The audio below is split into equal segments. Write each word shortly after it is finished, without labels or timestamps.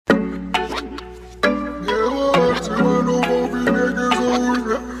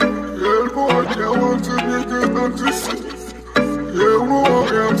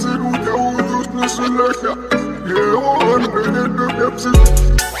I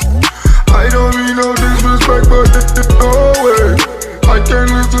don't mean no disrespect, but no way. I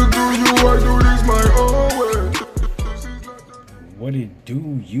can't listen to you, I do this my own way. What it do,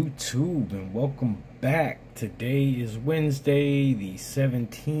 YouTube, and welcome back. Today is Wednesday the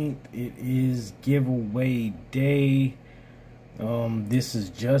 17th. It is giveaway day. This is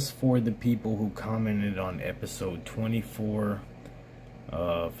just for the people who commented on episode 24.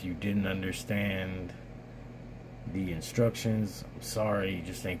 If you didn't understand the instructions, I'm sorry, you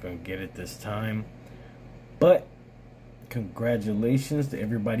just ain't gonna get it this time. But congratulations to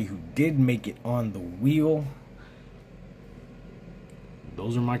everybody who did make it on the wheel.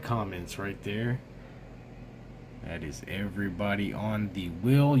 Those are my comments right there. That is everybody on the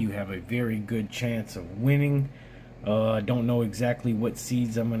wheel. You have a very good chance of winning. I don't know exactly what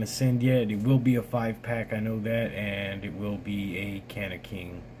seeds I'm going to send yet. It will be a 5-pack, I know that, and it will be a Can of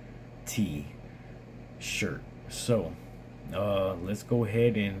King T shirt. So, let's go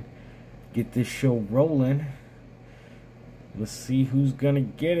ahead and get this show rolling. Let's see who's going to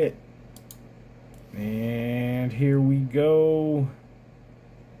get it. And here we go.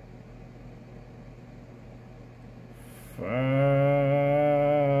 Fuck.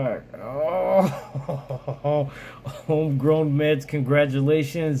 Oh, Homegrown Meds,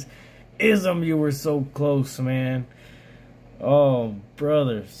 congratulations. Ism, you were so close, man. Oh,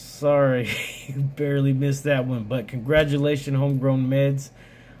 brother, sorry. Barely missed that one, but congratulations, Homegrown Meds.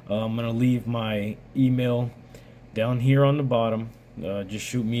 I'm going to leave my email down here on the bottom. Just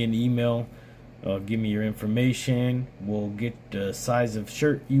shoot me an email. Give me your information. We'll get the size of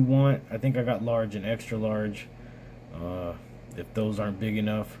shirt you want. I think I got large and extra large. If those aren't big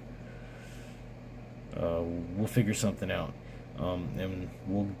enough, we'll figure something out. And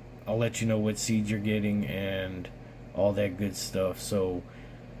I'll let you know what seeds you're getting and all that good stuff. So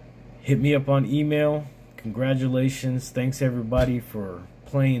hit me up on email. Congratulations. Thanks everybody for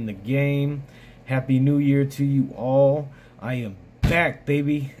playing the game. Happy New Year to you all. I am back,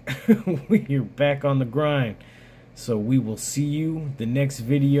 baby. We're back on the grind. So we will see you the next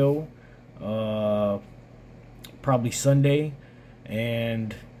video, probably Sunday,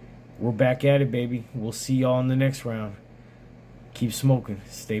 and we're back at it, baby. We'll see y'all in the next round. Keep smoking.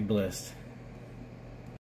 Stay blessed.